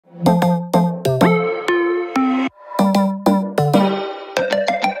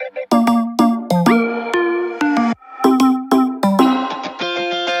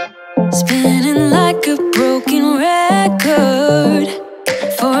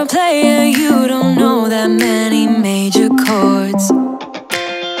a player, you don't know that many major chords.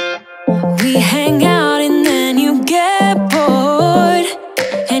 We hang out and then you get bored,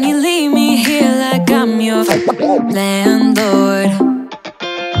 and you leave me here like I'm your landlord.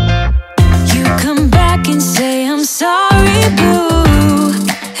 You come back and say I'm sorry, boo,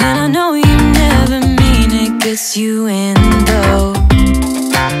 and I know you never mean it, gets you in though.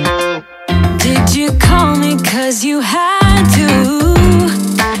 Did you call me cause you had to?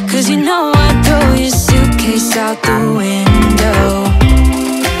 Cause you know I'd throw your suitcase out the window.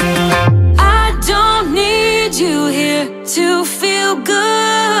 I don't need you here to feel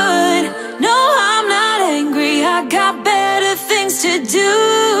good. No, I'm not angry, I got better things to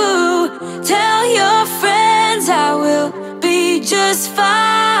do. Tell your friends I will be just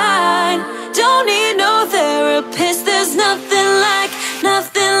fine. Don't need no therapist, there's nothing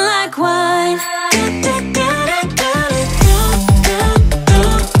like wine.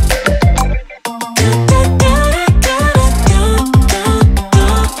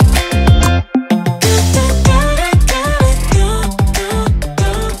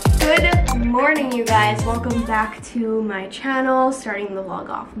 Welcome back to my channel, starting the vlog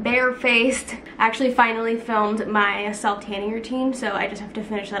off barefaced. I actually finally filmed my self-tanning routine, so I just have to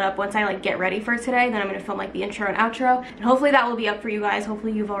finish that up once I like get ready for today. Then I'm going to film like the intro and outro, and hopefully that will be up for you guys.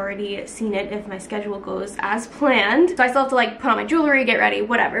 Hopefully you've already seen it if my schedule goes as planned. So I still have to like put on my jewelry, get ready,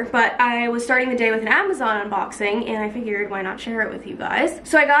 whatever. But I was starting the day with an Amazon unboxing, and I figured why not share it with you guys.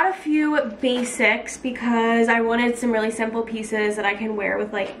 So I got a few basics because I wanted some really simple pieces that I can wear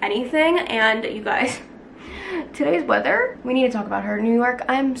with like anything. And you guys, today's weather, we need to talk about her. New York,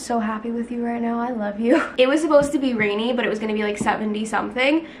 I'm so happy with you right now. I love you. It was supposed to be rainy, but it was gonna be like 70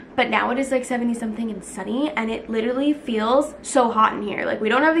 something, but now it is like 70 something and sunny, and it literally feels so hot in here. Like, we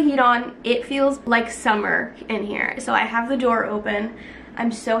don't have the heat on. It feels like summer in here. So I have the door open.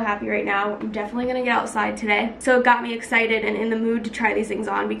 I'm so happy right now. I'm definitely gonna get outside today. So it got me excited and in the mood to try these things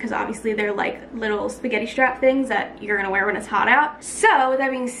on, because obviously they're like little spaghetti strap things that you're gonna wear when it's hot out. So with that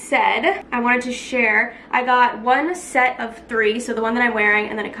being said, I wanted to share, I got one set of 3, so the one that I'm wearing,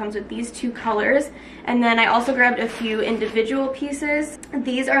 and then it comes with these 2 colors. And then I also grabbed a few individual pieces.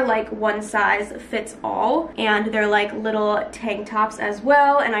 These are like one size fits all, and they're like little tank tops as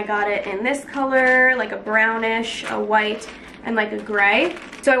well. And I got it in this color, like a brownish, a white, and like a gray.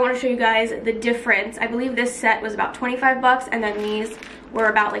 So I want to show you guys the difference. I believe this set was about 25 bucks, and then these were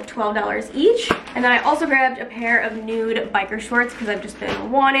about like $12 each. And then I also grabbed a pair of nude biker shorts because I've just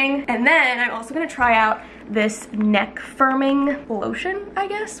been wanting. And then I'm also gonna try out this neck firming lotion, I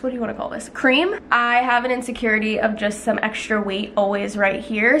guess. What do you want to call this? Cream. I have an insecurity of just some extra weight always right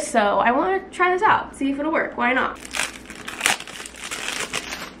here, so I want to try this out, see if it'll work. Why not?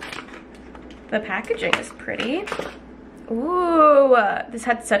 The packaging is pretty. Ooh, this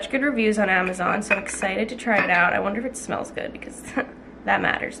had such good reviews on Amazon, so I'm excited to try it out. I wonder if it smells good, because that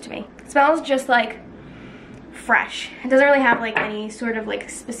matters to me. It smells just like fresh. It doesn't really have like any sort of like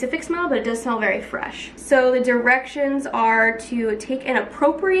specific smell, but it does smell very fresh. So the directions are to take an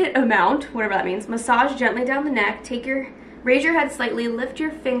appropriate amount, whatever that means, massage gently down the neck, raise your head slightly, lift your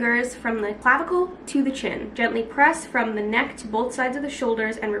fingers from the clavicle to the chin. Gently press from the neck to both sides of the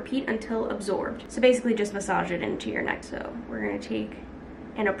shoulders and repeat until absorbed. So basically just massage it into your neck. So we're gonna take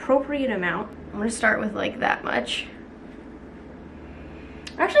an appropriate amount. I'm gonna start with like that much.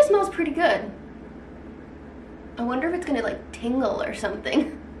 It actually smells pretty good. I wonder if it's gonna like tingle or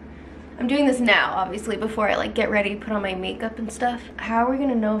something. I'm doing this now, obviously, before I like get ready to put on my makeup and stuff. How are we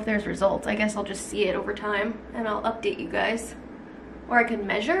gonna know if there's results? I guess I'll just see it over time and I'll update you guys. Or I can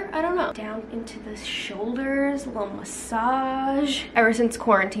measure, I don't know. Down into the shoulders, a little massage. Ever since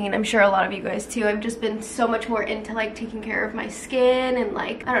quarantine, I'm sure a lot of you guys too, I've just been so much more into like taking care of my skin and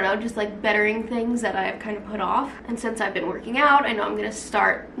like, I don't know, just like bettering things that I've kind of put off. And since I've been working out, I know I'm gonna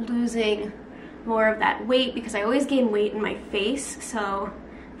start losing more of that weight, because I always gain weight in my face, so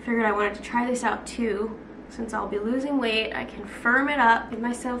figured I wanted to try this out too. Since I'll be losing weight, I can firm it up, give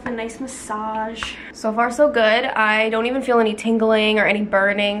myself a nice massage. So far so good. I don't even feel any tingling or any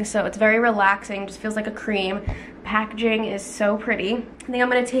burning, so it's very relaxing, just feels like a cream. Packaging is so pretty. I think I'm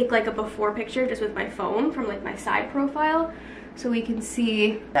gonna take like a before picture just with my phone from like my side profile, so we can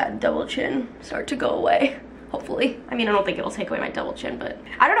see that double chin start to go away, hopefully. I mean, I don't think it'll take away my double chin, but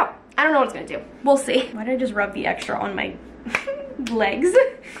I don't know. I don't know what it's gonna do. We'll see. Why did I just rub the extra on my legs?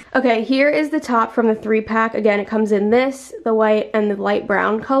 Okay, here is the top from the 3-pack. Again, it comes in this, the white, and the light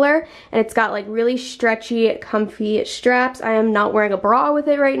brown color, and it's got like really stretchy, comfy straps. I am not wearing a bra with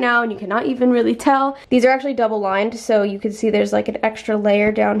it right now, and you cannot even really tell. These are actually double lined, so you can see there's like an extra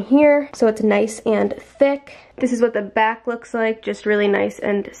layer down here, so it's nice and thick. This is what the back looks like, just really nice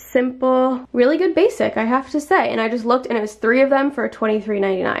and simple. Really good basic, I have to say. And I just looked and it was 3 of them for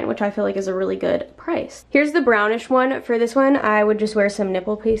 $23.99, which I feel like is a really good price. Here's the brownish one. For this one, I would just wear some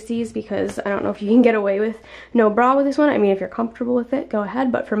nipple pasties because I don't know if you can get away with no bra with this one. I mean, if you're comfortable with it, go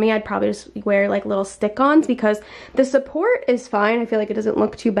ahead. But for me, I'd probably just wear like little stick-ons because the support is fine. I feel like it doesn't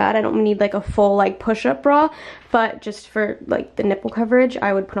look too bad. I don't need like a full like push-up bra, but just for like the nipple coverage,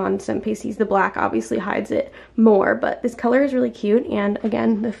 I would put on some pasties. The black obviously hides it more, but this color is really cute, and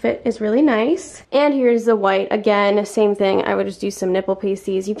again, the fit is really nice. And here's the white. Again, same thing. I would just do some nipple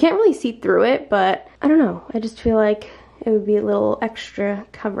pasties. You can't really see through it, but I don't know. I just feel like it would be a little extra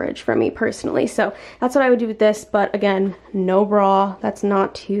coverage for me personally. So that's what I would do with this, but again, no bra. That's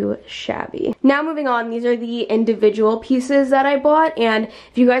not too shabby. Now moving on, these are the individual pieces that I bought, and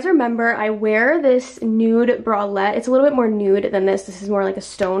if you guys remember, I wear this nude bralette. It's a little bit more nude than this. This is more like a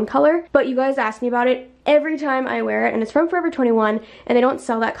stone color, but you guys asked me about it every time I wear it, and it's from Forever 21, and they don't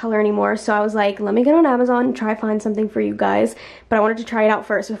sell that color anymore, so I was like, let me get on Amazon and try find something for you guys, but I wanted to try it out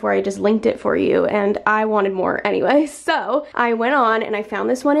first before I just linked it for you, and I wanted more anyway. So I went on and I found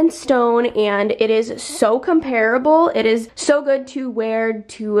this one in stone, and it is so comparable. It is so good to wear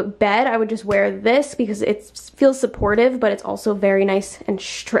to bed. I would just wear this because it feels supportive, but it's also very nice and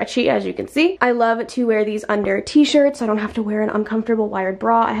stretchy, as you can see. I love to wear these under t-shirts, so I don't have to wear an uncomfortable wired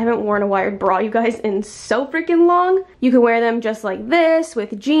bra. I haven't worn a wired bra, you guys, in so freaking long. You can wear them just like this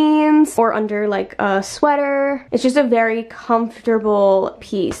with jeans or under like a sweater. It's just a very comfortable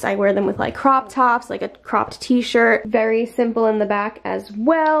piece. I wear them with like crop tops, like a cropped t-shirt. Very simple in the back as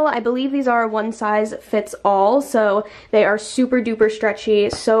well. I believe these are one size fits all, so they are super duper stretchy,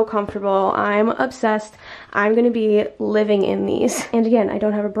 so comfortable. I'm obsessed. I'm gonna be living in these. And again, I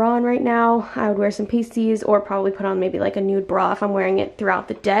don't have a bra on right now. I would wear some pasties or probably put on maybe like a nude bra if I'm wearing it throughout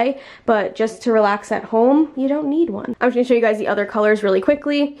the day, but just to relax at home, you don't need one. I'm just gonna show you guys the other colors really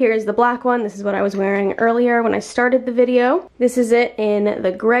quickly. Here's the black one. This is what I was wearing earlier when I started the video. This is it in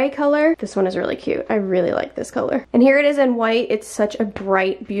the gray color. This one is really cute. I really like this color. And here it is in white. It's such a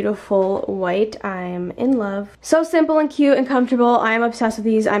bright, beautiful white. I'm in love. So simple and cute and comfortable. I'm obsessed with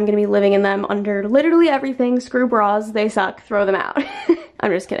these. I'm gonna be living in them under literally everything. Screw bras. They suck. Throw them out. I'm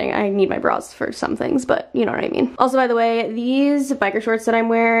just kidding. I need my bras for some things, but you know what I mean. Also, by the way, these biker shorts that I'm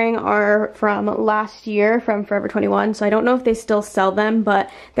wearing are from last year from Forever 21, so I don't know if they still sell them, but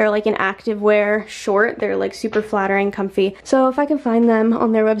they're like an activewear short. They're like super flattering, comfy. So if I can find them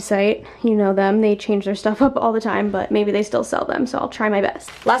on their website, you know them, they change their stuff up all the time, but maybe they still sell them, so I'll try my best.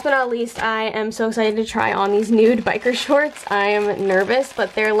 Last but not least, I am so excited to try on these nude biker shorts. I am nervous,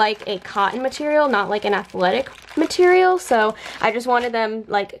 but they're like a cotton material, not like an athletic material, so I just wanted them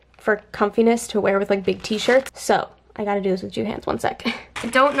like for comfiness to wear with like big t-shirts, so I gotta do this with 2 hands. One sec. I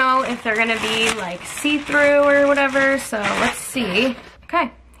don't know if they're gonna be like see-through or whatever, so let's see. Okay,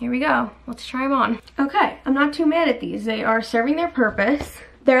 here we go. Let's try them on. Okay, I'm not too mad at these. They are serving their purpose.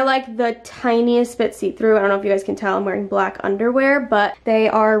 They're like the tiniest bit see-through. I don't know if you guys can tell I'm wearing black underwear, but they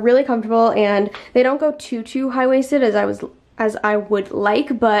are really comfortable and they don't go too high-waisted as I would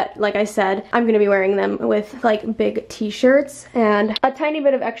like, but like I said, I'm gonna be wearing them with like big t-shirts and a tiny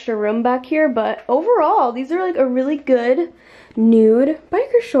bit of extra room back here, but overall, these are like a really good nude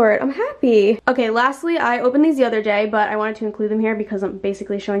biker short. I'm happy. Okay, lastly, I opened these the other day, but I wanted to include them here because I'm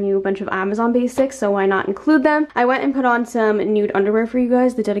basically showing you a bunch of Amazon basics, so why not include them? I went and put on some nude underwear for you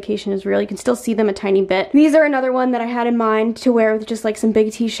guys. The dedication is real. You can still see them a tiny bit. These are another one that I had in mind to wear with just like some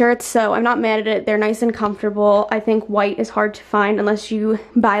big t-shirts, so I'm not mad at it. They're nice and comfortable. I think white is hard to find unless you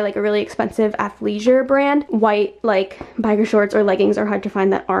buy like a really expensive athleisure brand. White like biker shorts or leggings are hard to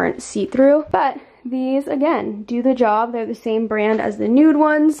find that aren't see-through, but these, again, do the job. They're the same brand as the nude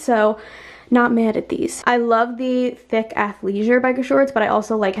ones, so not mad at these. I love the thick athleisure biker shorts, but I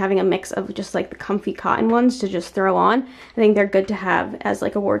also like having a mix of just like the comfy cotton ones to just throw on. I think they're good to have as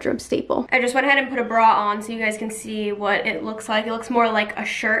like a wardrobe staple. I just went ahead and put a bra on so you guys can see what it looks like. It looks more like a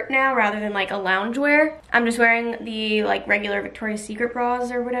shirt now rather than like a loungewear. I'm just wearing the like regular Victoria's Secret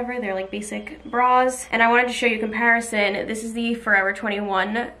bras or whatever. They're like basic bras. And I wanted to show you a comparison. This is the Forever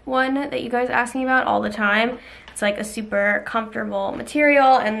 21 one that you guys ask me about all the time. It's like a super comfortable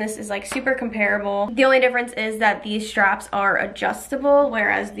material, and this is like super comparable. The only difference is that these straps are adjustable,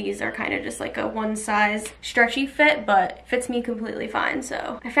 whereas these are kind of just like a one size stretchy fit, but it fits me completely fine.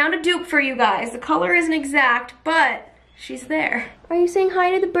 So I found a dupe for you guys. The color isn't exact, but she's there. Are you saying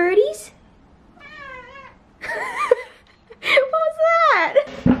hi to the birdies? What was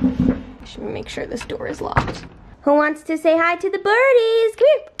that? Should make sure this door is locked. Who wants to say hi to the birdies?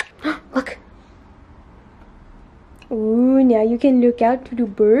 Come here. Look. Ooh, now you can look out to the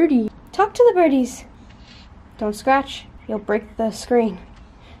birdie. Talk to the birdies. Don't scratch. You'll break the screen.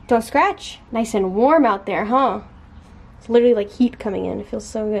 Don't scratch. Nice and warm out there, huh? It's literally like heat coming in. It feels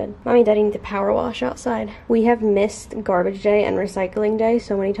so good. Mommy and Daddy need to power wash outside. We have missed garbage day and recycling day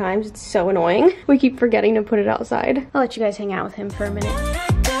so many times. It's so annoying. We keep forgetting to put it outside. I'll let you guys hang out with him for a minute.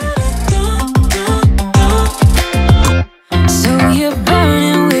 So you're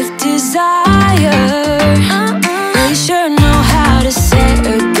burning with desire. We sure know how to set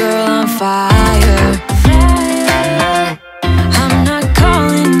a girl on fire. I'm not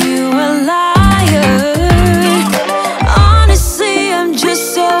calling you a liar. Honestly, I'm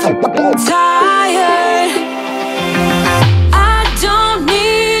just so tired. I don't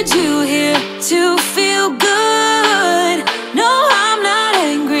need you here to feel good. No, I'm not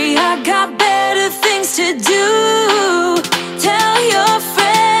angry. I got better things to do. Tell your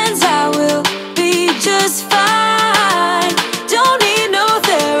friends I will be just fine. Don't need no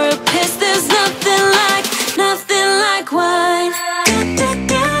therapist. There's nothing like wine.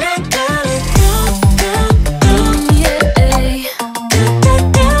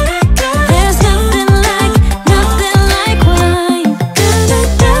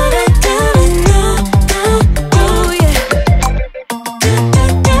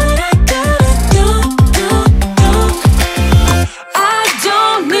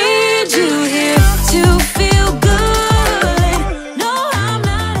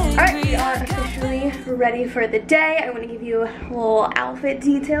 Ready for the day. I want to give you little outfit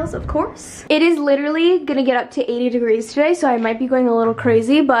details, of course. It is literally gonna get up to 80 degrees today, so I might be going a little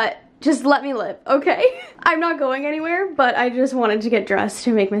crazy, but just let me live, okay? I'm not going anywhere, but I just wanted to get dressed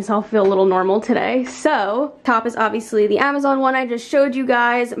to make myself feel a little normal today. So, top is obviously the Amazon one I just showed you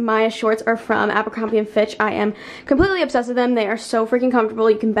guys. My shorts are from Abercrombie & Fitch. I am completely obsessed with them. They are so freaking comfortable.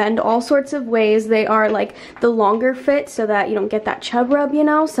 You can bend all sorts of ways. They are like the longer fit so that you don't get that chub rub, you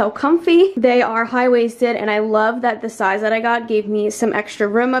know? So comfy. They are high-waisted, and I love that the size that I got gave me some extra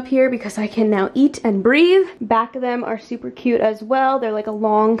room up here because I can now eat and breathe. Back of them are super cute as well. They're like a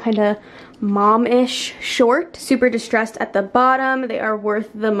long kind of mom-ish short, super distressed at the bottom. They are worth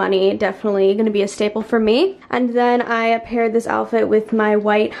the money, definitely gonna be a staple for me. And then I paired this outfit with my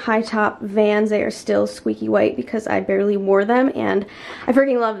white high top Vans. They are still squeaky white because I barely wore them and I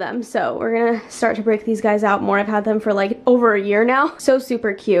freaking love them. So we're gonna start to break these guys out more. I've had them for like over a year now. So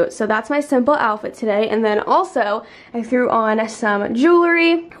super cute. So that's my simple outfit today. And then also I threw on some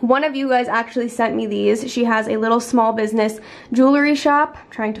jewelry. One of you guys actually sent me these. She has a little small business jewelry shop. I'm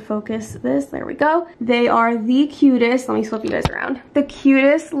trying to focus this. There we go. They are the cutest. Let me flip you guys around. The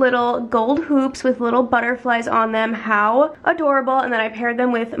cutest little gold hoops with little butterflies on them. How adorable. And then I paired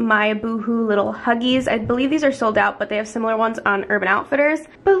them with my Boohoo little Huggies. I believe these are sold out, but they have similar ones on Urban Outfitters.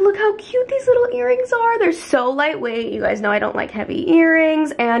 But look how cute these little earrings are. They're so lightweight. You guys know I don't like heavy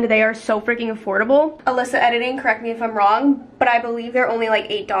earrings, and they are so freaking affordable. Allisa Editing, correct me if I'm wrong, but I believe they're only like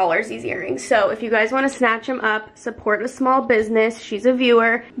 $8, these earrings. So if you guys want to snatch them up, support a small business, she's a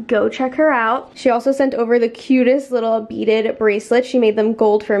viewer, go check her out. She also sent over the cutest little beaded bracelet. She made them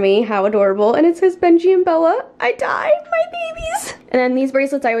gold for me. How adorable. And it says Benji and Bella, I died, my babies. And then these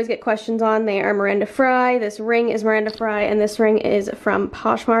bracelets I always get questions on. They are Miranda Fry. This ring is Miranda Fry, and this ring is from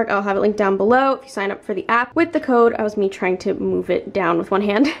Poshmark. I'll have it linked down below if you sign up for the app with the code. I was me trying to move it down with one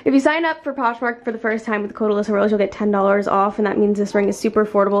hand. If you sign up for Poshmark for the first time with the code Allisa Rose, you'll get $10 off, and that means this ring is super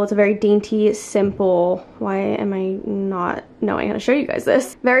affordable. It's a very dainty, simple, why am I not knowing how to show you guys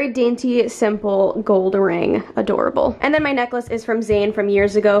this? Very dainty, simple gold ring. Adorable. And then my necklace is from Zane from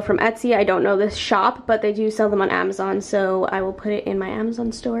years ago from Etsy. I don't know this shop, but they do sell them on Amazon, so I will put it in my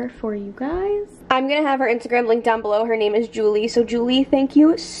Amazon store for you guys. I'm gonna have her Instagram linked down below. Her name is Julie. So Julie, thank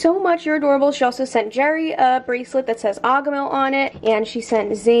you so much. You're adorable. She also sent Jerry a bracelet that says Agahmil on it, and she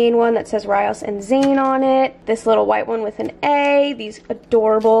sent Zane one that says Rios and Zane on it. This little white one with an A. These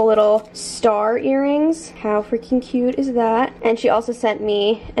adorable little star earrings. How freaking cute is that? And she also sent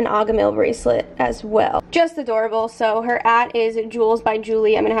me an Agahmil bracelet as well. Just adorable. So her @ is Jules by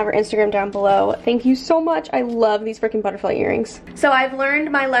Julie. I'm gonna have her Instagram down below. Thank you so much. I love these freaking butterfly earrings. So I've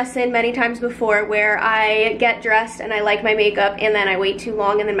learned my lesson many times before, where I get dressed and I like my makeup and then I wait too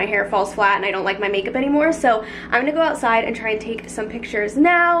long and then my hair falls flat and I don't like my makeup anymore. So I'm gonna go outside and try and take some pictures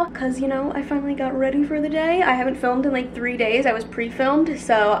now because, you know, I finally got ready for the day. I haven't filmed in like 3 days. I was pre-filmed,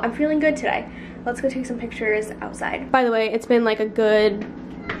 so I'm feeling good today. Let's go take some pictures outside. By the way, it's been like a good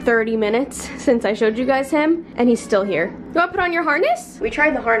 30 minutes since I showed you guys him, and he's still here. You want to put on your harness? We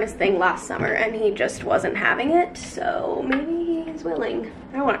tried the harness thing last summer and he just wasn't having it, so maybe he's willing.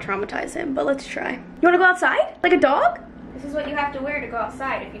 I don't want to traumatize him, but let's try. You want to go outside? Like a dog? This is what you have to wear to go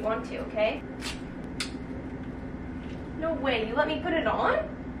outside if you want to, okay? No way, you let me put it on?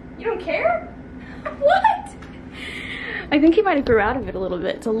 You don't care? What? I think he might have grew out of it a little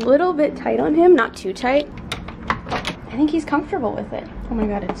bit. It's a little bit tight on him, not too tight. I think he's comfortable with it. Oh my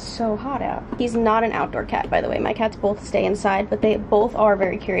god, it's so hot out. He's not an outdoor cat, by the way. My cats both stay inside, but they both are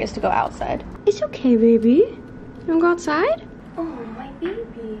very curious to go outside. It's okay, baby. You wanna go outside? Oh, my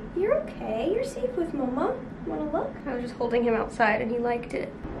baby. You're okay. You're safe with Mama. Wanna look? I was just holding him outside and he liked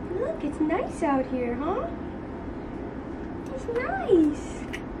it. Look, it's nice out here, huh? It's nice.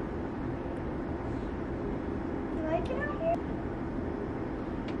 You like it out here?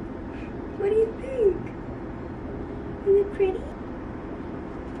 What do you think? Is it pretty?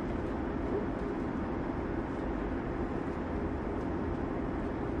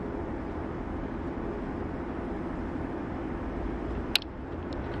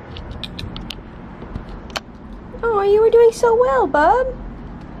 Oh, you were doing so well, bub.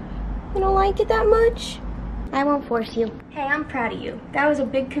 You don't like it that much? I won't force you. Hey, I'm proud of you. That was a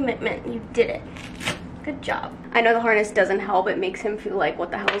big commitment. You did it. Good job. I know the harness doesn't help. It makes him feel like what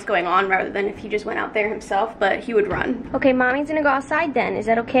the hell is going on rather than if he just went out there himself, but he would run. Okay, mommy's gonna go outside then. Is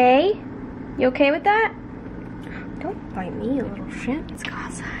that okay? You okay with that? Don't bite me, you little shit. Let's go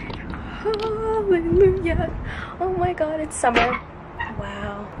outside. Hallelujah. Oh my god, it's summer.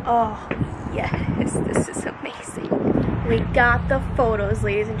 Wow. Oh, yes. This is amazing. We got the photos,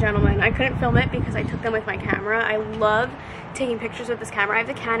 ladies and gentlemen. I couldn't film it because I took them with my camera. I love taking pictures with this camera. I have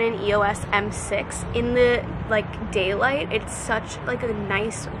the Canon EOS M6. In the like daylight, it's such like a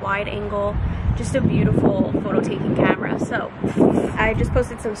nice wide angle, just a beautiful photo taking camera. So I just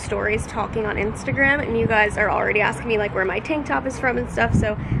posted some stories talking on Instagram and you guys are already asking me like where my tank top is from and stuff.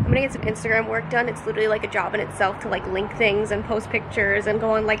 So I'm gonna get some Instagram work done. It's literally like a job in itself to like link things and post pictures and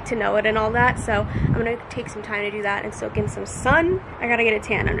go on like to know it and all that. So I'm gonna take some time to do that and soak in some sun. I gotta get a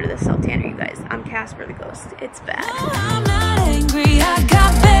tan under this self tanner, you guys. I'm Casper the Ghost. It's bad. I'm not angry, I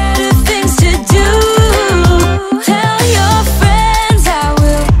got better things to do. Tell your friends I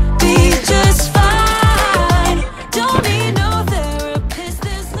will be just fine. Don't need no therapist,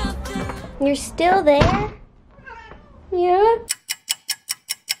 there's nothing. You're still there? Yeah?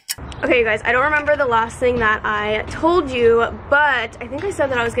 Okay, you guys, I don't remember the last thing that I told you, but I think I said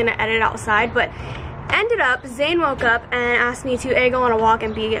that I was gonna edit outside, but ended up, Zane woke up and asked me to A, go on a walk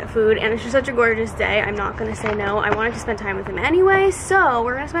and B, get food, and it's just such a gorgeous day. I'm not gonna say no. I wanted to spend time with him anyway, so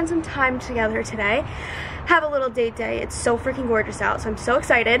we're gonna spend some time together today. Have a little date day. It's so freaking gorgeous out, so I'm so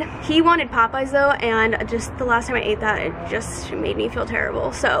excited. He wanted Popeyes though, and just the last time I ate that, it just made me feel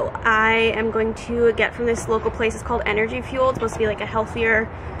terrible. So I am going to get from this local place. It's called Energy Fuel. It's supposed to be like a healthier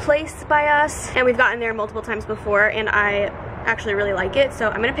place by us, and we've gotten there multiple times before, and I actually really like it. So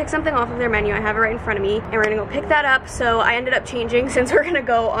I'm gonna pick something off of their menu. I have it right in front of me and we're gonna go pick that up. So I ended up changing since we're gonna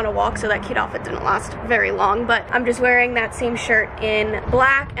go on a walk, so that cute outfit didn't last very long, but I'm just wearing that same shirt in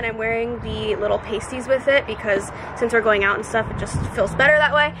black and I'm wearing the little pasties with it because since we're going out and stuff, it just feels better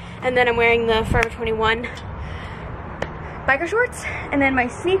that way. And then I'm wearing the Forever 21 biker shorts, and then my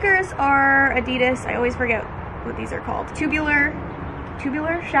sneakers are Adidas. I always forget what these are called. Tubular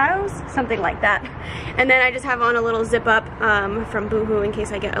Shadows, something like that. And then I just have on a little zip up from Boohoo in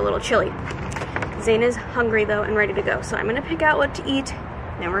case I get a little chilly. Zane is hungry though and ready to go, so I'm gonna pick out what to eat,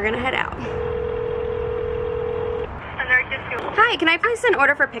 then we're gonna head out. Hi, can I place an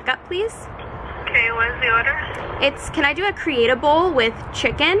order for pickup, please? Okay, what is the order? Can I do a Create Bowl with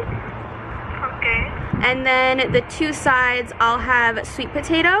chicken? Okay. And then the two sides, I'll have sweet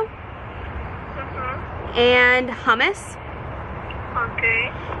potato and hummus. Okay.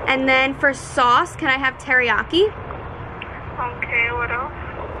 And then for sauce, can I have teriyaki? Okay, what else?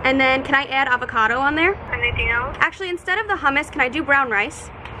 And then can I add avocado on there? Anything else? Actually, instead of the hummus, can I do brown rice?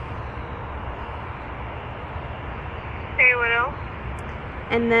 Okay, what else?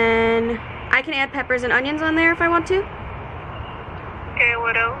 And then I can add peppers and onions on there if I want to. Okay,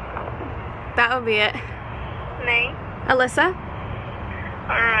 what else? That would be it. Name? Allisa?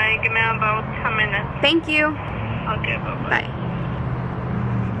 Alright, give me about 10 minutes. Thank you. Okay, bye-bye. Bye.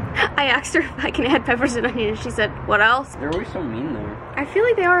 I asked her if I can add peppers and onions. She said, what else? They're always so mean there. I feel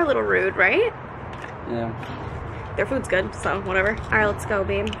like they are a little rude, right? Yeah. Their food's good, so whatever. Alright, let's go,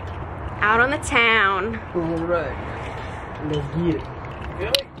 babe. Out on the town. Alright. Let's get it. I feel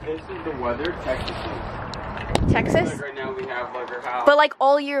like this is the weather Texas is. Texas? Like right now we have like our house. But like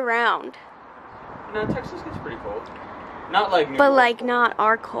all year round. No, Texas gets pretty cold. Not like New But York like cold. not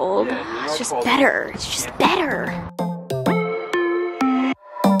our cold. Yeah, New It's York just cold. better. It's just better.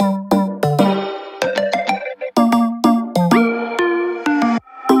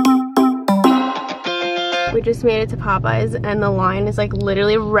 We just made it to Popeyes and the line is like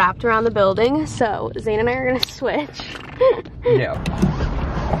literally wrapped around the building. So Zane and I are gonna switch. Yeah.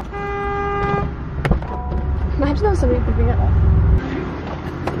 Imagine though somebody picking it up.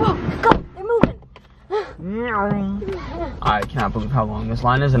 Oh God, they're moving. I cannot believe how long this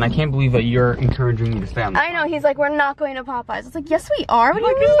line is, and I can't believe that you're encouraging me to stay on this I know, he's like, we're not going to Popeyes. It's like, yes we are. What do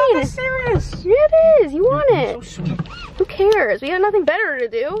you mean? It's not that serious. Yeah, it is. You want it. So sweet. Who cares? We got nothing better to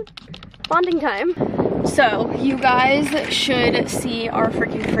do. Bonding time. So, you guys should see our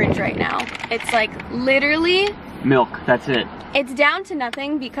freaking fridge right now. It's like literally Milk, that's it. it's down to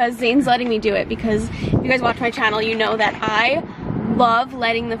nothing because Zane's letting me do it, because if you guys watch my channel, you know that I love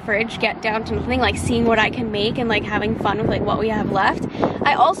letting the fridge get down to nothing, like seeing what I can make and like having fun with like what we have left.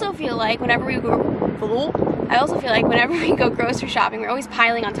 I also feel like whenever we go grocery shopping, we're always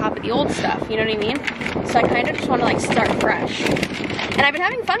piling on top of the old stuff, you know what I mean? So I kind of just want to like start fresh. And I've been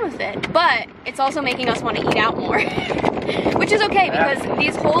having fun with it, but it's also making us want to eat out more. Which is okay, because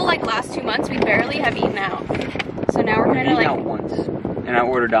these whole like last 2 months we barely have eaten out. So now we're kind of like out once, and I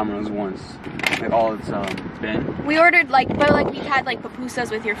ordered Domino's once. Like all it's been. We ordered like, but like we had like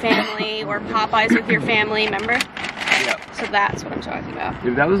pupusas with your family or Popeyes with your family, remember? Yeah. So that's what I'm talking about.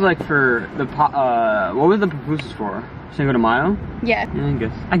 Dude, that was like for the what were the pupusas for? Cinco de Mayo? Yeah.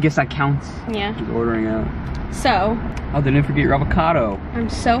 Yeah, I guess that counts. Yeah. Just ordering out. So. Oh, they didn't forget your avocado. I'm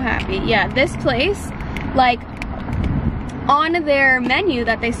so happy. Yeah, this place, like, on their menu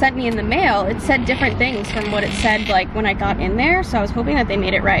that they sent me in the mail, it said different things from what it said like when I got in there, so I was hoping that they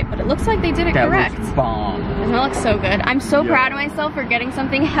made it right, but it looks like they did it correct. That looks bomb. Doesn't that look so good? I'm so proud of myself for getting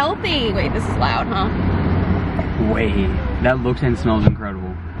something healthy. Wait, this is loud, huh? Wait, that looks and smells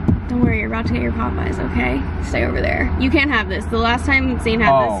incredible. Don't worry, you're about to get your Popeyes, okay? Stay over there. You can't have this. The last time Zane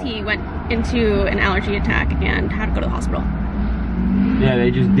had this, he went into an allergy attack and had to go to the hospital. Yeah,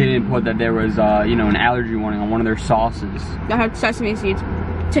 they just didn't put that there was, you know, an allergy warning on one of their sauces. That had sesame seeds.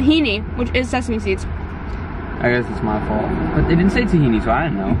 Tahini, which is sesame seeds. I guess it's my fault. But they didn't say tahini, so I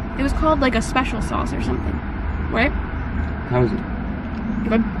didn't know. It was called like a special sauce or something, right? How was it?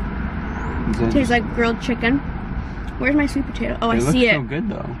 Good. It Tastes like grilled chicken. Where's my sweet potato? Oh, I see it. It looks so good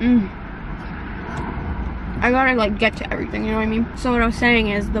though. I gotta like get to everything, you know what I mean? So what I was saying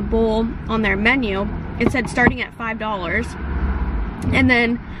is the bowl on their menu, it said starting at $5. And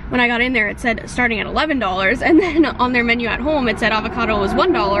then when I got in there, it said starting at $11. And then on their menu at home, it said avocado was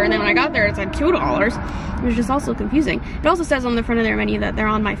 $1. And then when I got there, it said $2. It was just also confusing. It also says on the front of their menu that they're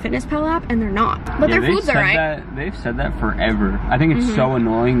on my MyFitnessPal app, and they're not. But their food's alright. They've said that forever. I think it's so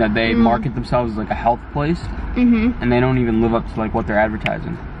annoying that they market themselves as like a health place, and they don't even live up to like what they're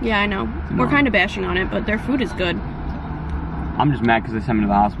advertising. Yeah, I know. We're kind of bashing on it, but their food is good. I'm just mad because they sent me to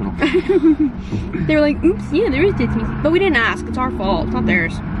the hospital. They were like, oops, yeah, there is sesame seeds. But we didn't ask. It's our fault. It's not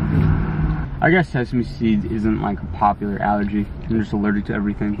theirs. I guess sesame seeds isn't like a popular allergy. I'm just allergic to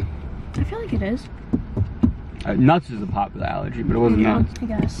everything. I feel like it is. Nuts is a popular allergy, but it wasn't nuts. I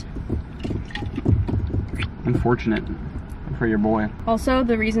guess. Unfortunate for your boy. Also,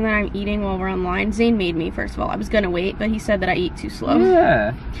 the reason that I'm eating while we're online, Zane made me, first of all. I was gonna wait, but he said that I eat too slow.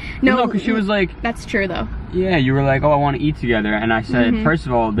 Yeah. No, because she was like... That's true, though. Yeah, you were like, oh, I want to eat together. And I said, first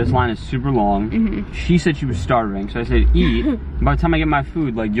of all, this line is super long. She said she was starving. So I said, eat. By the time I get my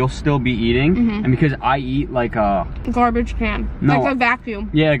food, like, you'll still be eating. And because I eat like a... garbage can. No. Like a vacuum.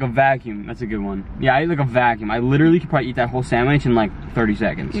 Yeah, like a vacuum. That's a good one. Yeah, I eat like a vacuum. I literally could probably eat that whole sandwich in like 30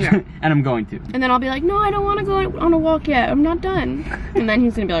 seconds. Yeah. And I'm going to. And then I'll be like, no, I don't want to go on a walk yet. I'm not done. And then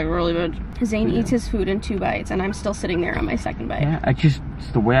he's going to be like, really good. Zane eats his food in 2 bites, and I'm still sitting there on my 2nd bite. Yeah,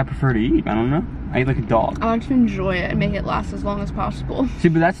 it's the way I prefer to eat. I don't know. I eat like a dog. I like to enjoy it and make it last as long as possible. See,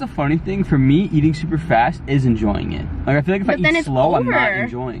 but that's the funny thing. For me, eating super fast is enjoying it. Like, I feel like if I eat slow, I'm not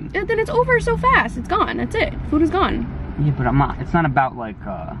enjoying. Then it's over so fast. It's gone. That's it. Food is gone. Yeah, but I'm not. It's not about like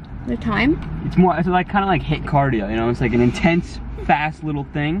the time. It's more. It's like kind of like HIIT cardio. You know, it's like an intense, fast little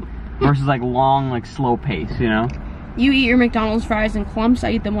thing versus like long, like slow pace. You know. You eat your McDonald's fries in clumps.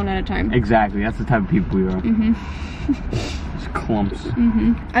 I eat them one at a time. Exactly. That's the type of people we are. Just clumps.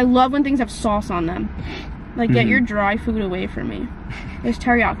 I love when things have sauce on them. Like, get your dry food away from me. This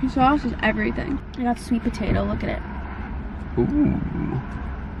teriyaki sauce is everything. I got sweet potato. Look at it. Ooh.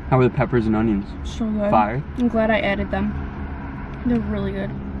 How are the peppers and onions? So good. Fire. I'm glad I added them. They're really good.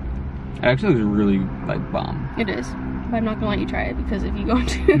 It actually looks really like bomb. It is. But I'm not gonna let you try it because if you go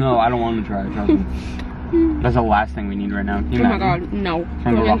to... No, I don't want to try it. Trust me. That's the last thing we need right now. Oh my god, no. Can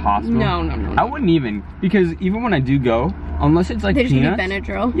I go to the hospital? No. I wouldn't even, because even when I do go, Unless it's like they just peanuts. give you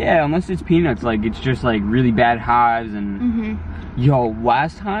Benadryl. Yeah, unless it's peanuts, like it's just like really bad hives and. Yo,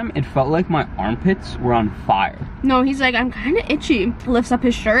 last time it felt like my armpits were on fire. No, he's like, I'm kind of itchy. Lifts up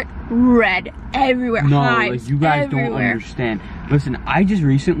his shirt, red everywhere. No, hives like you guys everywhere. don't understand. Listen, I just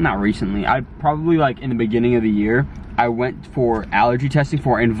not recently, I probably like in the beginning of the year, I went for allergy testing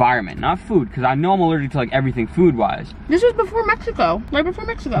for environment, not food, because I know I'm allergic to like everything food-wise. This was before Mexico, right before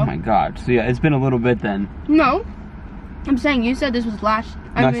Mexico. Oh my god, so yeah, it's been a little bit then. No, I'm saying you said this was last.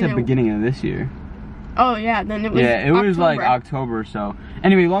 No, I said beginning of this year. Oh yeah, then it was. Yeah, it was like October. October or so.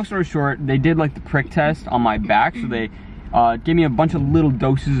 Anyway, long story short, they did like the prick test on my back, so they gave me a bunch of little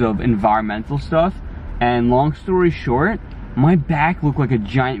doses of environmental stuff. And long story short, my back looked like a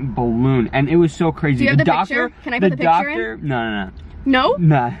giant balloon, and it was so crazy. Do you have the doctor, picture? Can I put the picture in? No. No?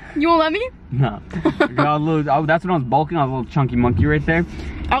 Nah. You won't let me? No. That's when I was bulking. I was a little chunky monkey right there.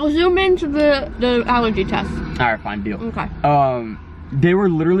 I'll zoom into the allergy test. All right, fine, deal. Okay. They were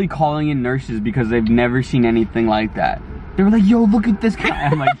literally calling in nurses because they've never seen anything like that. They were like, yo, look at this guy.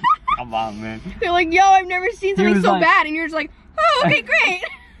 I'm like, come on, man. They're like, yo, I've never seen something so like, bad. And you're just like, oh, okay, great.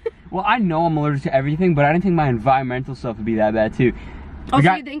 Well, I know I'm allergic to everything, but I didn't think my environmental stuff would be that bad, too. Oh,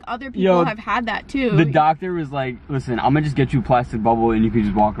 so you think other people have had that, too? The doctor was like, listen, I'm going to just get you a plastic bubble and you can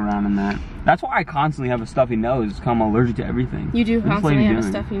just walk around in that. That's why I constantly have a stuffy nose, because I'm allergic to everything. You do constantly have a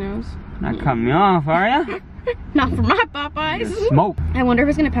stuffy nose. Not cutting me off, are ya? Not for my Popeyes. Smoke. I wonder if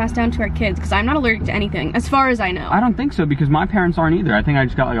it's gonna pass down to our kids, because I'm not allergic to anything, as far as I know. I don't think so, because my parents aren't either. I think I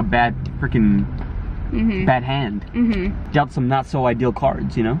just got like a bad freaking bad hand. Dealt some not so ideal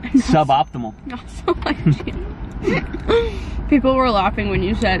cards, you know? Suboptimal. Not so ideal. People were laughing when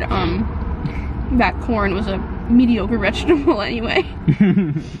you said that corn was a mediocre vegetable anyway.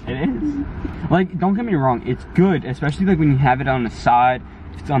 It is. Like, don't get me wrong, it's good, especially like when you have it on the side.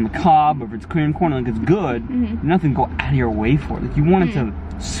 If it's on the cob, or if it's cream corn, like it's good. Nothing to go out of your way for it. Like you wanted to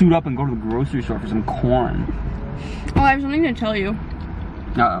suit up and go to the grocery store for some corn. Oh, I have something to tell you.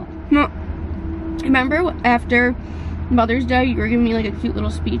 Uh-oh. No. Remember after Mother's Day, you were giving me like a cute little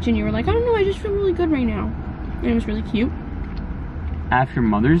speech and you were like, I don't know, I just feel really good right now. And it was really cute. After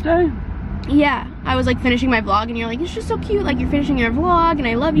Mother's Day? Yeah. I was like finishing my vlog and you're like, it's just so cute. Like you're finishing your vlog and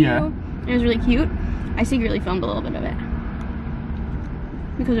I love you. And it was really cute. I secretly filmed a little bit of it.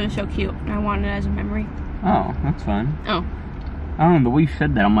 Because it was so cute. I wanted it as a memory. Oh, that's fine. Oh. I don't know, the way you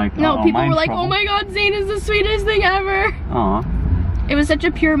said that, I'm like, no, people were like, oh my god, Zane is the sweetest thing ever. Aw. It was such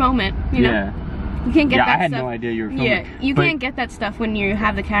a pure moment, you know? Yeah. You can't get that stuff. I had no idea you were filming. Yeah, you can't get that stuff when you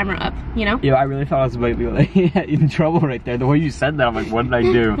have the camera up, you know? Yeah, I really thought I was about to be like, in trouble right there. The way you said that, I'm like, what did I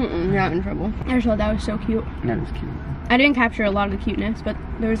do? You're not in trouble. I just thought that was so cute. That was cute. I didn't capture a lot of the cuteness, but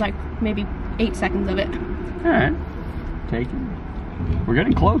there was like maybe 8 seconds of it. Alright. Take it. We're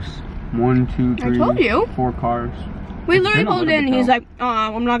getting close. 1, 2, 3, I told you. 4 cars. We literally pulled in and he's like,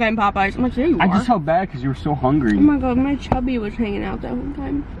 I'm not getting Popeyes. I'm like, yeah, you are. I just felt bad because you were so hungry. Oh my god, my chubby was hanging out that whole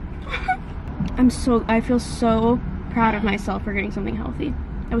time. I feel so proud of myself for getting something healthy.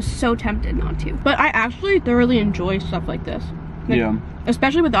 I was so tempted not to. But I actually thoroughly enjoy stuff like this. Like, yeah.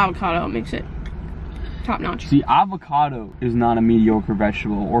 Especially with the avocado, it makes it top notch. See, avocado is not a mediocre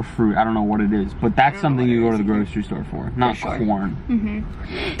vegetable or fruit. I don't know what it is, but that's something you go to the grocery store for, not corn.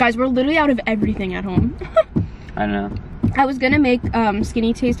 Guys, we're literally out of everything at home. I know. I was gonna make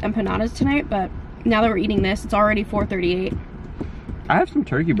skinny taste empanadas tonight, but now that we're eating this, it's already 4:38. I have some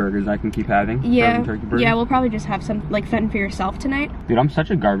turkey burgers I can keep having. Yeah, turkey burgers. yeah, we'll probably just have some, like, fend for yourself tonight. Dude, I'm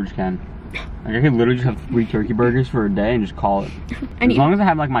such a garbage can. Like, I could literally just have 3 turkey burgers for a day and just call it. As long as I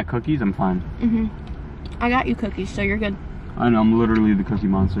have, like, my cookies, I'm fine. I got you cookies, so you're good. I know, I'm literally the cookie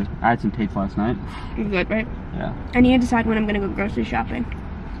monster. I had some Tates last night. You're good, right? Yeah. I need to decide when I'm gonna go grocery shopping.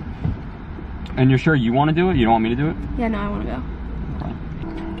 And you're sure you want to do it? You don't want me to do it? Yeah, no, I want to go.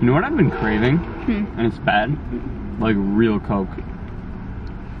 Okay. You know what I've been craving? And it's bad? Like real Coke.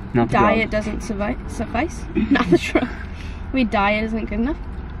 Not the Diet drugs. doesn't suffice? Not the drug. Wait, diet isn't good enough?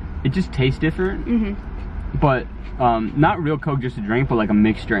 It just tastes different. But not real Coke just a drink, but like a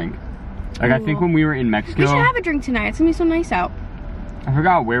mixed drink. Like, I think when we were in Mexico, we should have a drink tonight. It's gonna be so nice out. I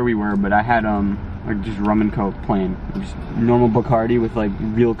forgot where we were, but I had like just rum and Coke plain, just normal Bacardi with like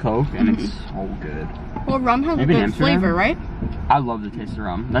real Coke, and it's so good. Well, rum has a Maybe good flavor, right? I love the taste of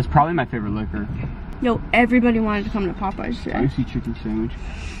rum. That's probably my favorite liquor. Yo, everybody wanted to come to Popeyes today. Spicy chicken sandwich.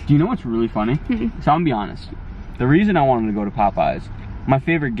 Do you know what's really funny? So I'm gonna be honest. The reason I wanted to go to Popeyes, my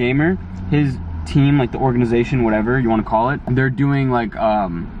favorite gamer, his team, like the organization, whatever you want to call it, they're doing like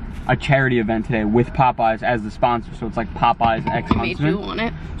a charity event today with Popeyes as the sponsor. So it's like Popeyes X Huntsman. Made you want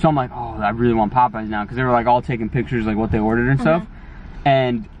it. So I'm like, oh, I really want Popeyes now, because they were like all taking pictures like what they ordered and stuff.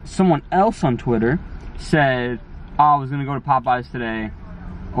 And someone else on Twitter said, oh, I was gonna go to Popeyes today,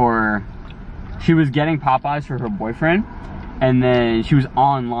 or she was getting Popeyes for her boyfriend, and then she was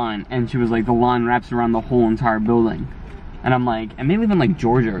online, and she was like, the line wraps around the whole entire building. And I'm like, and they live in like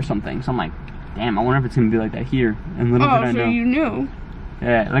Georgia or something, so I'm like, damn, I wonder if it's gonna be like that here. And little did I know. Oh, so you knew.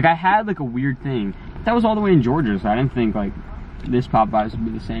 Yeah, like I had like a weird thing. That was all the way in Georgia, so I didn't think like this Popeyes would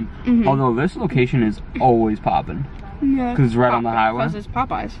be the same. Although this location is always popping. Yeah. Because it's right on the highway. Because it's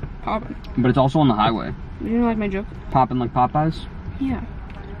Popeyes. Popping. But it's also on the highway. You didn't like my joke? Popping like Popeyes? Yeah.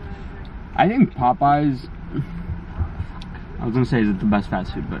 I think Popeyes, I was gonna say, is it the best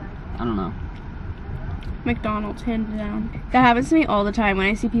fast food, but I don't know. McDonald's, hands down. That happens to me all the time. When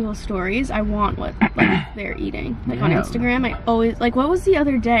I see people's stories, I want what like they're eating. Like on Instagram, I always, like, what was the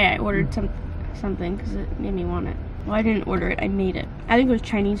other day? I ordered something because it made me want it. Well, I didn't order it, I made it. I think it was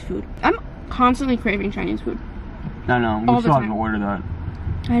Chinese food. I'm constantly craving Chinese food. No, we still have to order that.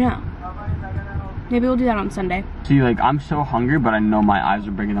 I know. Maybe we'll do that on Sunday. See, like, I'm so hungry, but I know my eyes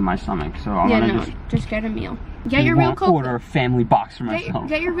are bigger than my stomach, so I'm gonna just get a meal. Get your real Coke. Order a family box for myself.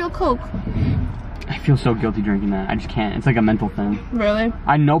 Get your real Coke. I feel so guilty drinking that. I just can't. It's like a mental thing. Really?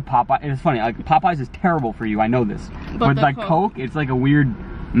 I know Popeye. It's funny. Like, Popeyes is terrible for you. I know this. But like Coke, it's like a weird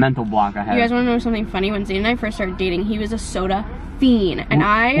mental block I have. You guys want to know something funny? When Zane and I first started dating, he was a soda fiend, and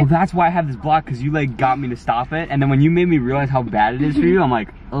well, that's why I have this block, because you like got me to stop it, and then when you made me realize how bad it is for you, I'm like,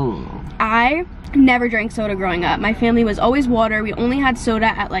 oh. I never drank soda growing up. My family was always water. We only had soda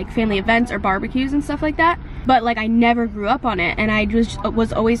at like family events or barbecues and stuff like that. But like I never grew up on it, and I just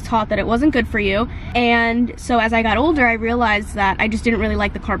was always taught that it wasn't good for you. And so as I got older, I realized that I just didn't really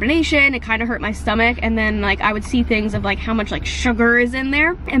like the carbonation. It kind of hurt my stomach, and then like I would see things of like how much like sugar is in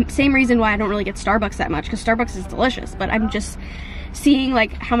there. And same reason why I don't really get Starbucks that much, because Starbucks is delicious, but I'm just seeing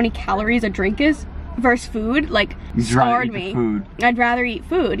like how many calories a drink is versus food, like, scarred me. Food. I'd rather eat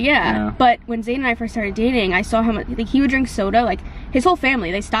food, yeah. But when Zane and I first started dating, I saw how much, like, he would drink soda, like, his whole family,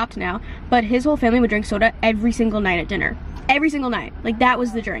 they stopped now, but his whole family would drink soda every single night at dinner. Every single night. Like, that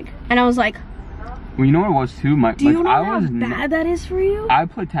was the drink. And I was like, well, you know what it was too? Do you know how bad that is for you? I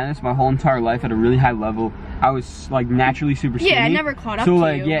played tennis my whole entire life at a really high level. I was like naturally super skinny. Yeah, it never caught up to you. So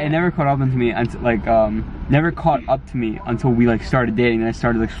like, yeah, it never caught up to me until like, never caught up to me until we like started dating, and I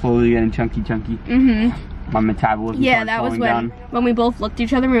started like slowly getting chunky. My metabolism. Yeah, that was when we both looked at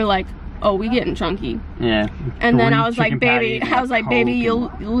each other and we were like, oh, we getting chunky. Yeah. And then I was like, baby,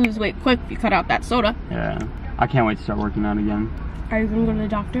 you'll lose weight quick if you cut out that soda. Yeah. I can't wait to start working out again. Are you gonna go to the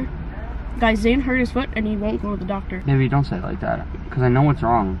doctor? Guys, Zane hurt his foot and he won't go to the doctor. Maybe don't say it like that, because I know what's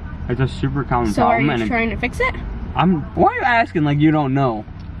wrong. It's a super common problem. So are you trying to fix it? Why are you asking like you don't know?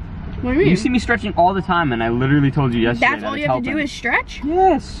 What do you mean? You see me stretching all the time, and I literally told you yesterday that's all you have to do is stretch?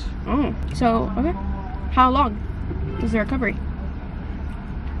 Yes. Oh, so, okay. How long is the recovery?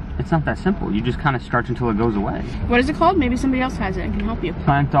 It's not that simple. You just kind of stretch until it goes away. What is it called? Maybe somebody else has it and can help you.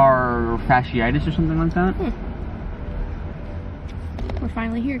 Plantar fasciitis or something like that. We're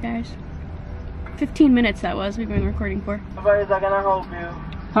finally here, guys. 15 minutes that was we've been recording for. Is that gonna help you?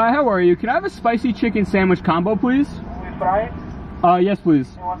 Hi, how are you? Can I have a spicy chicken sandwich combo, please? We fry it? Yes, please.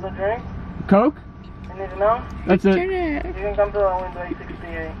 You want a drink? Coke? You need to know? That's it. You can come to the window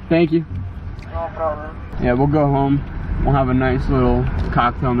 868. Thank you. No problem. Yeah, we'll go home. We'll have a nice little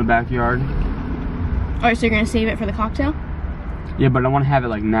cocktail in the backyard. Alright, so you're gonna save it for the cocktail? Yeah, but I want to have it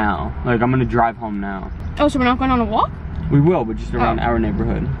like now. Like, I'm gonna drive home now. Oh, so we're not going on a walk? We will, but just around our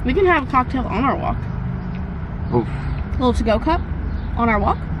neighborhood. We can have a cocktail on our walk. Oof. A little to-go cup on our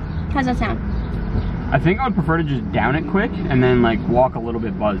walk? How's that sound? I think I would prefer to just down it quick and then like walk a little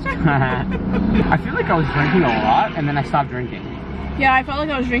bit buzzed. I feel like I was drinking a lot and then I stopped drinking. Yeah, I felt like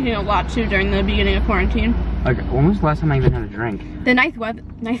I was drinking a lot too during the beginning of quarantine. Like, when was the last time I even had a drink? The ninth what?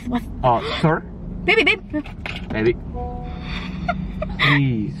 Oh, sir? Baby. Baby.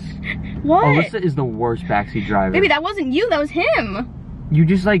 Please. What? Allisa is the worst backseat driver. Baby, that wasn't you, that was him. You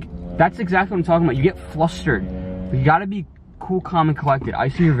just like, that's exactly what I'm talking about. You get flustered. You gotta be cool, calm, and collected. I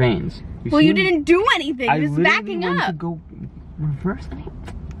see your veins. You didn't do anything. You was backing up. To go reverse.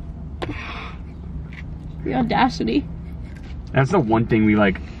 The audacity. That's the one thing we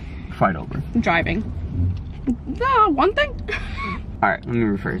like fight over. Driving. One thing? Alright, let me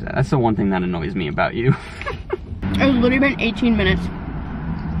rephrase that. That's the one thing that annoys me about you. It's literally been 18 minutes.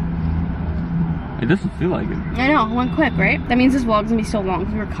 It doesn't feel like it. I know, it went quick, right? That means this vlog's gonna be so long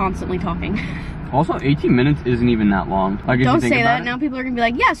because we were constantly talking. Also, 18 minutes isn't even that long. Like, if don't you think say about that. it. Now people are gonna be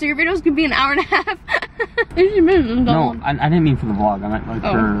like, yeah, so your videos could be an hour and a half. 18 minutes isn't that long. No, I didn't mean for the vlog. I meant like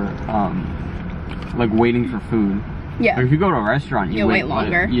for, like waiting for food. Yeah. Like if you go to a restaurant, you wait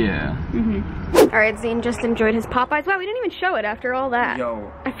longer. Yeah. Alright, Zane just enjoyed his Popeyes. Wow, we didn't even show it after all that.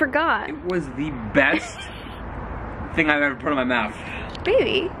 Yo. I forgot. It was the best thing I've ever put in my mouth.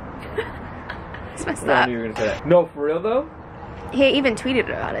 Baby. It's messed I up. knew you were gonna say that. No, for real though? He even tweeted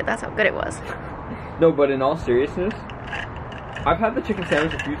about it. That's how good it was. No, but in all seriousness, I've had the chicken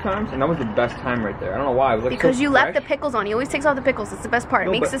sandwich a few times, and that was the best time right there. I don't know why. It was like because so you fresh. left the pickles on. He always takes off the pickles. It's the best part. It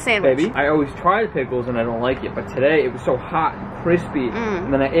No, makes but, the sandwich. Baby, I always try the pickles and I don't like it, but today it was so hot and crispy,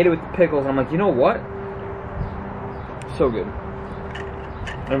 and then I ate it with the pickles, and I'm like, you know what? So good.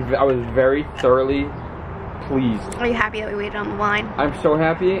 And I was very thoroughly pleased. Are you happy that we waited on the line? I'm so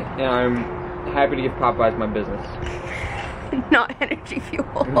happy, and I'm happy to give Popeyes my business. Not energy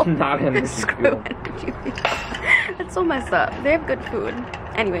fuel. Not energy Screw fuel. energy fuel. That's so messed up. They have good food.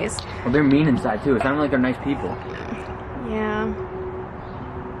 Anyways. Well, they're mean inside too. It's not like they're nice people. Yeah.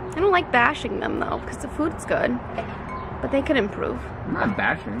 I don't like bashing them though, because the food's good. But they could improve. I'm not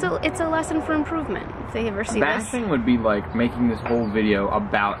bashing. It's a lesson for improvement if they ever see Bashing would be like making this whole video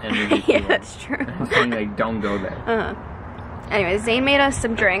about energy this. fuel. Yeah, that's true. Saying like, don't go there. Anyways, Zane made us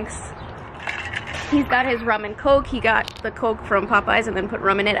some drinks. He's got his rum and Coke. He got the Coke from Popeyes and then put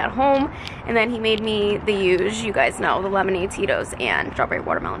rum in it at home. And then he made me the huge, you guys know, the lemonade Tito's and strawberry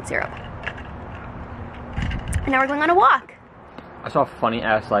watermelon syrup. And now we're going on a walk. I saw a funny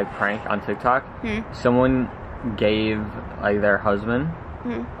ass like prank on TikTok. Someone gave like their husband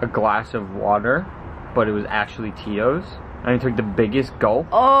a glass of water, but it was actually Tito's. And he took the biggest gulp.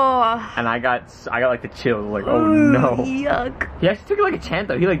 Oh. And I got like the chills. Like, oh no. Yuck. He actually took it like a champ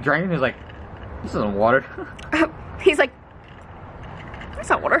though. He like drank it and he was like, this isn't water. He's like, that's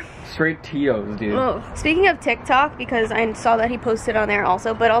not water. Straight Tito's, dude. Oh. Speaking of TikTok, because I saw that he posted on there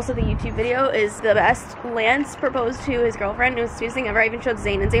also, but also the YouTube video is the best. Lance proposed to his girlfriend. It was the sweetest thing ever. I even showed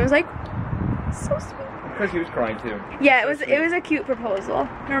Zane, and Zane was like, so sweet. Because he was crying too. Yeah, it was a cute proposal.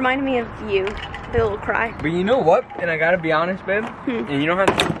 It reminded me of you, the little cry. But you know what? And I gotta be honest, babe. And you don't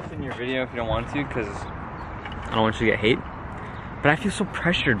have to put this in your video if you don't want to, because I don't want you to get hate. But I feel so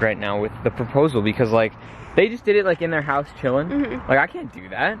pressured right now with the proposal because like they just did it like in their house chilling. Like I can't do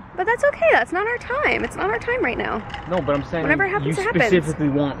that. But that's okay. That's not our time. It's not our time right now. No, but I'm saying whatever happens, you happens. specifically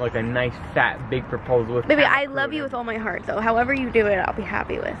want like a nice fat big proposal with. Baby, I love you with all my heart though. However you do it, I'll be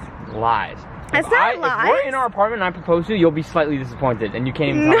happy with. Lies. That's not lies. If we're in our apartment and I propose to you, you'll be slightly disappointed and you can't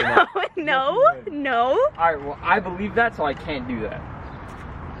even tell me that. No. Alright, well I believe that, so I can't do that.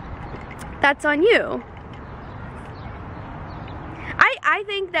 That's on you. I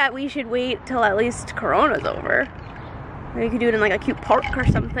think that we should wait till at least Corona's over. Maybe we could do it in like a cute park or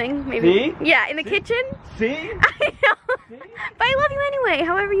something. Maybe. See? Yeah, in the kitchen. See? I know. See? But I love you anyway.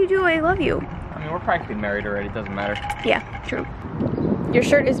 However you do, I love you. I mean, we're practically married already. It doesn't matter. Yeah, true. Your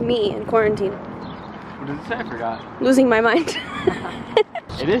shirt is me in quarantine. What does it say? I forgot. Losing my mind.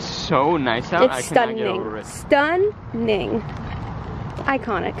 It is so nice out. It's I cannot get over stunning. it. Stunning.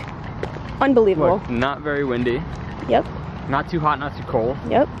 Iconic. Unbelievable. Look, not very windy. Yep. Not too hot, not too cold.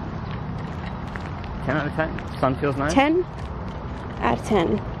 Yep. 10 out of 10. Sun feels nice. 10 out of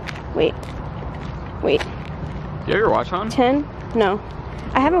 10. Wait. Do you have your watch on? 10? No.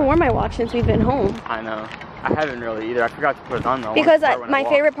 I haven't worn my watch since we've been home. I know. I haven't really either. I forgot to put it on though. Because my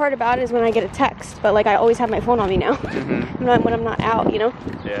favorite part about it is when I get a text. But like I always have my phone on me now. When I'm not out, you know?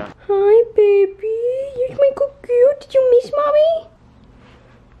 Yeah. Hi baby. Here's my cookie. Did you miss mommy?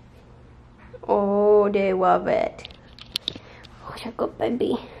 Oh, they love it. Oh, you're good,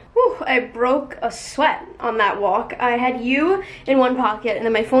 baby. Whew, I broke a sweat on that walk. I had you in one pocket and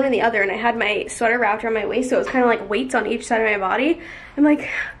then my phone in the other, and I had my sweater wrapped around my waist, so it was kind of like weights on each side of my body. I'm like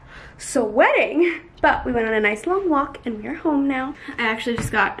sweating. But we went on a nice long walk and we're home now. I actually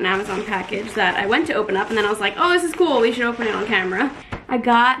just got an Amazon package that I went to open up, and then I was like, oh, this is cool, we should open it on camera. I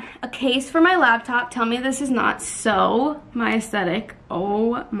got a case for my laptop. Tell me this is not so my aesthetic.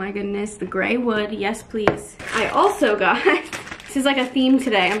 Oh my goodness, the gray wood, yes please. I also got, this is like a theme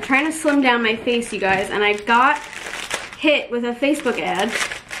today. I'm trying to slim down my face, you guys, and I got hit with a Facebook ad.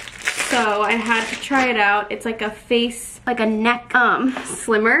 So I had to try it out. It's like a face, like a neck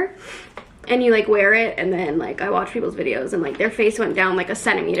slimmer. And you like wear it, and then like I watch people's videos and like their face went down like a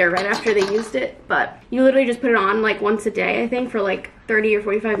centimeter right after they used it. But you literally just put it on like once a day, I think, for like 30 or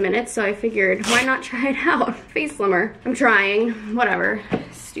 45 minutes. So I figured, why not try it out? Face slimmer. I'm trying, whatever.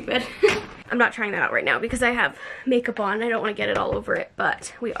 Stupid. I'm not trying that out right now because I have makeup on. I don't want to get it all over it,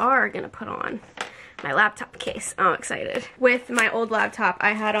 but we are gonna put on my laptop case. I'm excited. With my old laptop,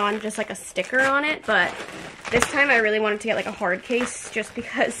 I had on just like a sticker on it, but this time I really wanted to get like a hard case just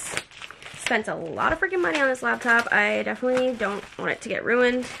because spent a lot of freaking money on this laptop. I definitely don't want it to get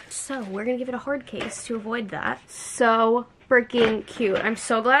ruined. So we're gonna give it a hard case to avoid that. So freaking cute. I'm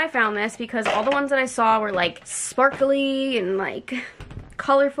so glad I found this because all the ones that I saw were like sparkly and like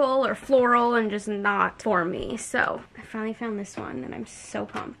colorful or floral and just not for me. So I finally found this one and I'm so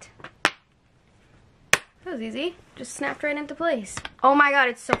pumped. That was easy. Just snapped right into place. Oh my god,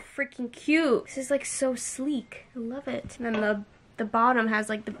 it's so freaking cute. This is like so sleek. I love it. And then the bottom has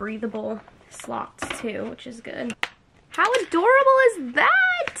like the breathable slots too, which is good. How adorable is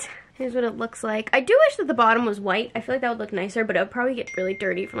that? Here's what it looks like. I do wish that the bottom was white. I feel like that would look nicer, but it would probably get really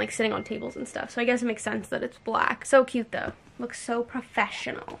dirty from like sitting on tables and stuff. So I guess it makes sense that it's black. So cute though. Looks so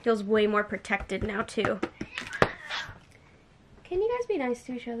professional. Feels way more protected now too. Can you guys be nice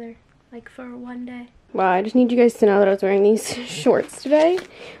to each other? Like for one day? Wow, I just need you guys to know that I was wearing these shorts today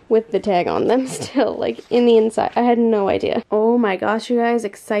with the tag on them still, like in the inside. I had no idea. Oh my gosh, you guys,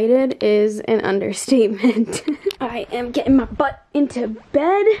 excited is an understatement. I am getting my butt into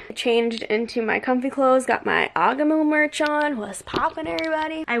bed. I changed into my comfy clothes, got my Agamo merch on. What's poppin',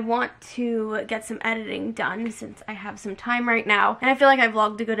 everybody? I want to get some editing done since I have some time right now. And I feel like I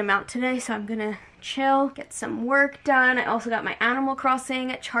vlogged a good amount today, so I'm gonna chill, get some work done. I also got my Animal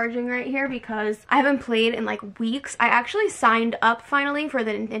Crossing charging right here because I haven't played in like weeks. I actually signed up finally for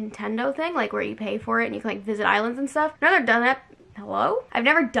the Nintendo thing, like where you pay for it and you can like visit islands and stuff. I've never done that. Hello? I've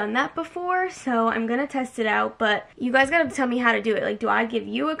never done that before, so I'm gonna test it out, but you guys gotta tell me how to do it. Like, do I give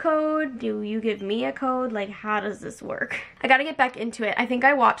you a code? Do you give me a code? Like, how does this work? I gotta get back into it. I think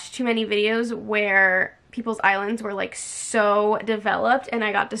I watched too many videos where people's islands were like so developed and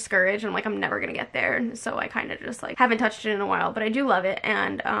I got discouraged. I'm like, I'm never gonna get there, and so I kind of just like haven't touched it in a while, but I do love it,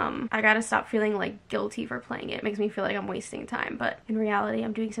 and I gotta stop feeling like guilty for playing it. It makes me feel like I'm wasting time, but in reality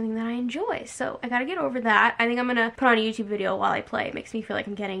I'm doing something that I enjoy, so I gotta get over that. I think I'm gonna put on a YouTube video while I play. It makes me feel like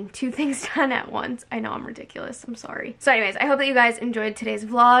I'm getting two things done at once. I know I'm ridiculous, I'm sorry. So anyways, I hope that you guys enjoyed today's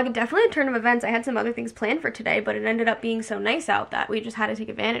vlog. Definitely a turn of events. I had some other things planned for today, but it ended up being so nice out that we just had to take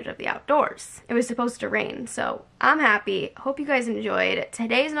advantage of the outdoors. It was supposed to rain, so I'm happy. Hope you guys enjoyed.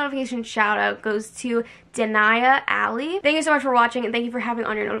 Today's notification shout out goes to Denia Alley. Thank you so much for watching, and thank you for having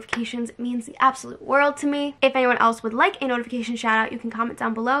on your notifications. It means the absolute world to me. If anyone else would like a notification shout out, you can comment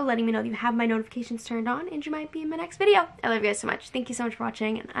down below letting me know that you have my notifications turned on and you might be in my next video. I love you guys so much. Thank you so much for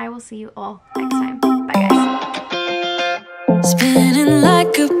watching, and I will see you all next time. Bye guys. Spinning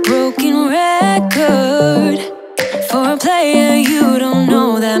like a broken record. For a player, you don't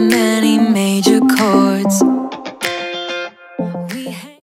know that many major chords.